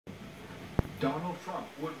Donald Trump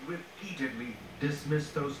would repeatedly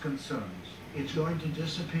dismiss those concerns. It's going to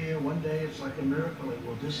disappear. One day it's like a miracle. It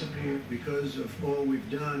will disappear because of all we've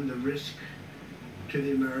done. The risk to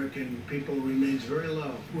the American people remains very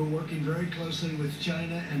low. We're working very closely with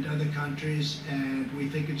China and other countries, and we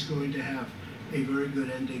think it's going to have a very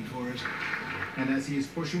good ending for us. And as he is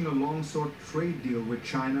pushing a long-sought trade deal with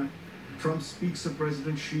China, Trump speaks of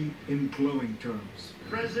President Xi in glowing terms.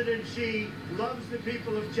 President Xi loves the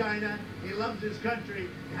people of China, he loves his country,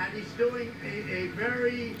 and he's doing a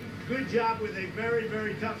very good job with a very,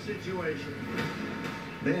 very tough situation.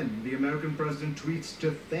 Then the American president tweets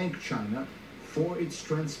to thank China for its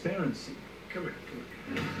transparency. Come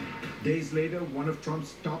here. Days later, one of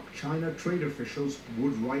Trump's top China trade officials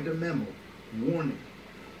would write a memo warning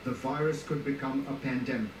the virus could become a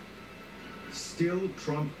pandemic. Still,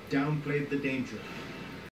 Trump downplayed the danger.